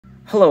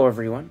Hello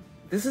everyone,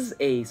 this is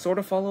a sort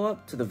of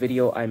follow-up to the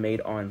video I made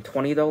on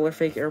 $20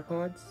 fake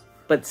AirPods,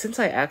 but since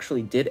I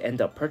actually did end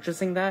up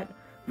purchasing that,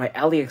 my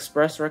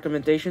AliExpress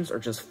recommendations are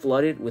just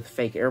flooded with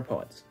fake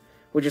AirPods,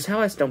 which is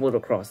how I stumbled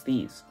across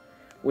these,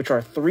 which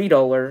are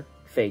 $3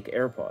 fake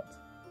AirPods.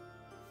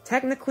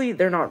 Technically,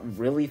 they're not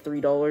really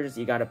 $3,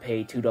 you gotta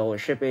pay $2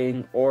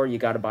 shipping, or you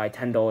gotta buy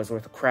 $10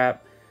 worth of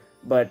crap,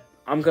 but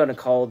I'm gonna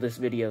call this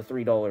video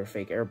 $3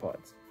 fake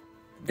AirPods.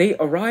 They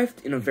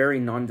arrived in a very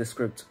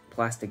nondescript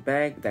plastic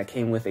bag that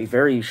came with a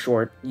very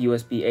short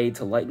USB-A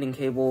to lightning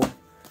cable,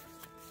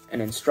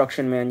 an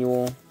instruction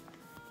manual,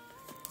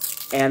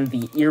 and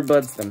the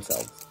earbuds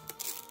themselves.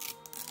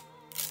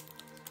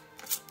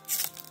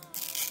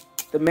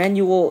 The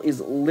manual is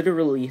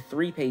literally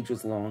 3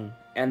 pages long,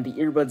 and the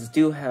earbuds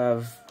do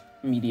have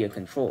media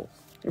controls.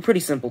 They're pretty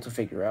simple to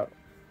figure out.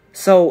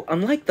 So,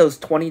 unlike those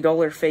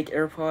 $20 fake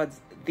AirPods,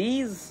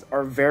 these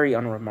are very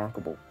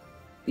unremarkable.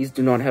 These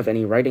do not have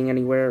any writing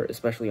anywhere,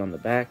 especially on the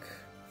back,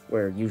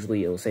 where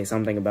usually it'll say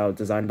something about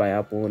designed by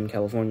Apple in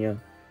California.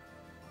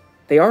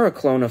 They are a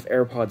clone of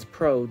AirPods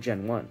Pro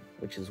Gen 1,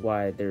 which is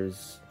why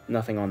there's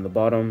nothing on the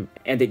bottom,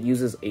 and it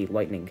uses a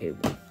lightning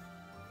cable.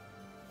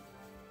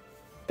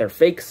 Their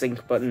fake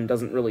sync button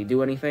doesn't really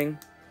do anything,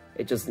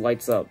 it just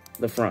lights up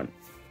the front.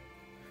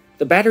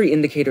 The battery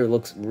indicator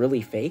looks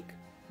really fake,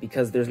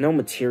 because there's no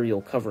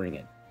material covering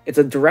it. It's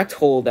a direct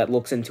hole that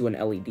looks into an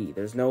LED.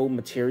 There's no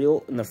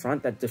material in the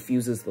front that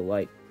diffuses the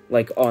light,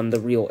 like on the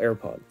real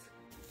AirPods.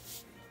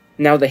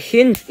 Now, the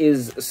hinge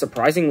is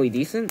surprisingly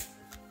decent.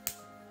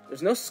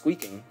 There's no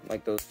squeaking,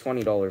 like those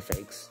 $20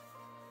 fakes.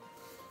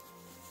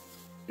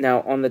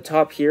 Now, on the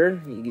top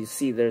here, you can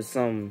see there's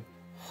some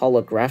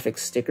holographic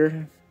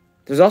sticker.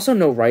 There's also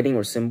no writing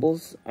or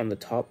symbols on the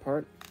top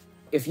part.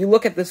 If you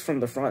look at this from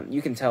the front,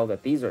 you can tell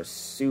that these are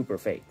super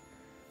fake.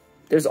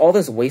 There's all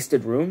this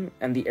wasted room,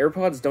 and the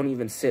AirPods don't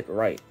even sit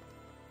right.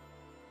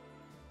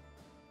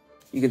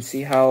 You can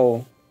see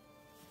how,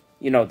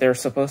 they're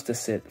supposed to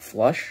sit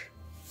flush.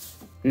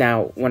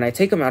 Now, when I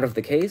take them out of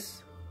the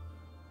case,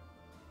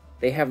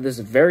 they have this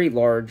very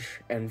large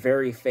and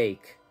very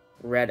fake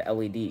red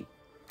LED.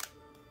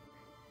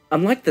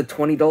 Unlike the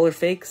 $20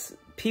 fakes,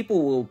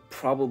 people will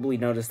probably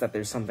notice that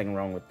there's something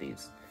wrong with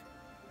these.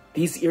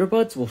 These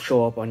earbuds will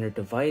show up on your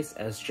device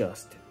as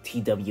just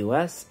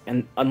TWS,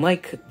 and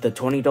unlike the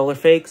 $20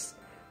 fakes,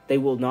 they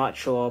will not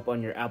show up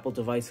on your Apple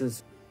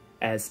devices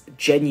as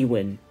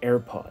genuine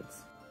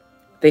AirPods.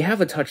 They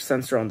have a touch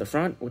sensor on the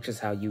front, which is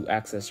how you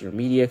access your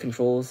media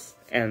controls,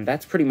 and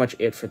that's pretty much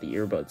it for the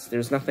earbuds.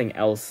 There's nothing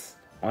else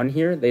on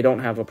here. They don't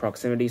have a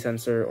proximity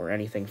sensor or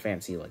anything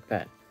fancy like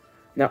that.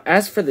 Now,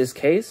 as for this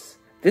case,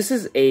 this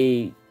is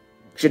a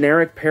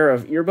generic pair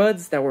of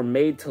earbuds that were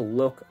made to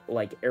look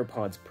like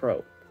AirPods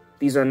Pro.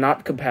 These are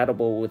not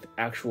compatible with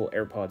actual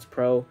AirPods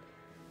Pro,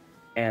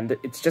 and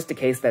it's just a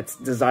case that's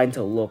designed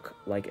to look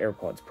like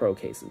AirPods Pro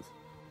cases.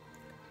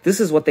 This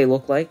is what they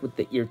look like with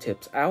the ear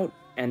tips out,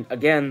 and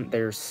again,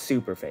 they're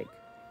super fake.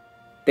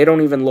 They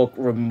don't even look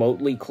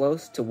remotely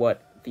close to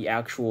what the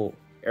actual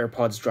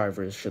AirPods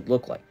drivers should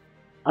look like.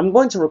 I'm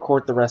going to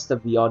record the rest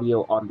of the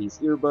audio on these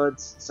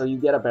earbuds so you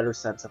get a better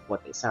sense of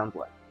what they sound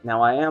like.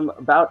 Now, I am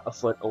about a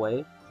foot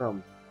away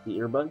from the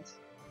earbuds,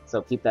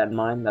 so keep that in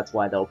mind. That's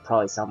why they'll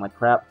probably sound like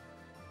crap.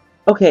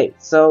 Okay,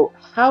 so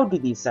how do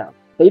these sound?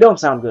 They don't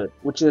sound good,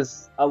 which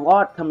is a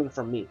lot coming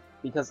from me,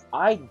 because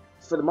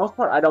for the most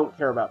part, I don't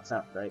care about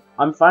sound, right?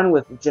 I'm fine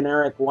with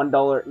generic $1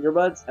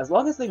 earbuds. As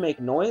long as they make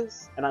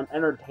noise, and I'm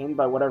entertained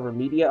by whatever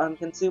media I'm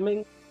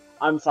consuming,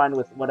 I'm fine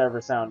with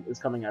whatever sound is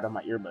coming out of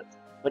my earbuds.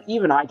 But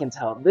even I can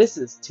tell, this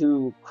is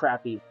too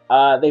crappy.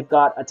 They've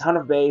got a ton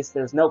of bass,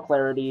 there's no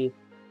clarity.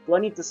 Do I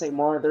need to say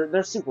more?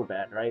 They're super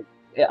bad, right?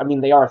 I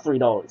mean, they are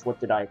 $3, what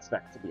did I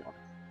expect, to be honest?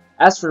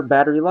 As for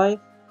battery life,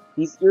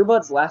 these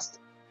earbuds last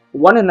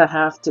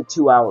 1.5 to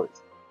 2 hours.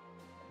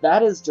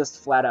 That is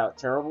just flat out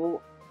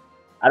terrible.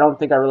 I don't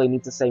think I really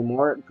need to say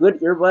more. Good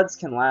earbuds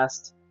can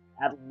last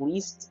at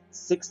least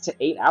 6 to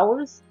 8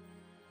 hours,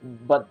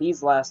 but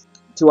these last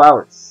 2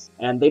 hours.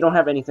 And they don't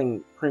have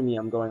anything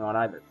premium going on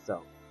either,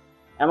 so.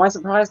 Am I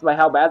surprised by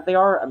how bad they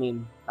are? I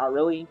mean, not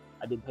really.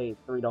 I did pay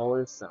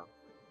 $3, so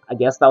I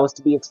guess that was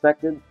to be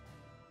expected.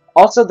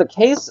 Also, the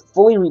case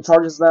fully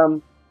recharges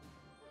them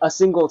a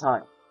single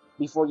time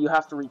before you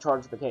have to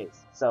recharge the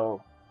case.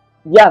 So,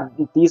 yeah,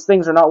 these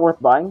things are not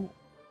worth buying.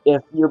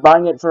 If you're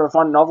buying it for a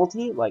fun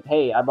novelty, like,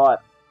 hey, I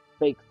bought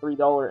fake $3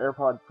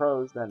 AirPod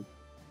Pros, then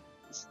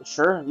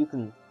sure, you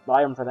can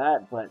buy them for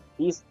that, but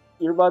these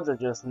earbuds are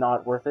just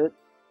not worth it.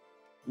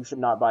 You should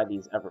not buy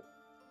these ever.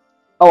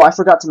 Oh, I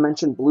forgot to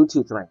mention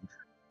Bluetooth range.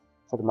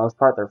 For the most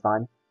part, they're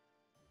fine.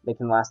 They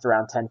can last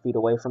around 10 feet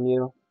away from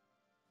you.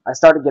 I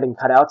started getting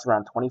cutouts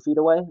around 20 feet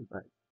away, but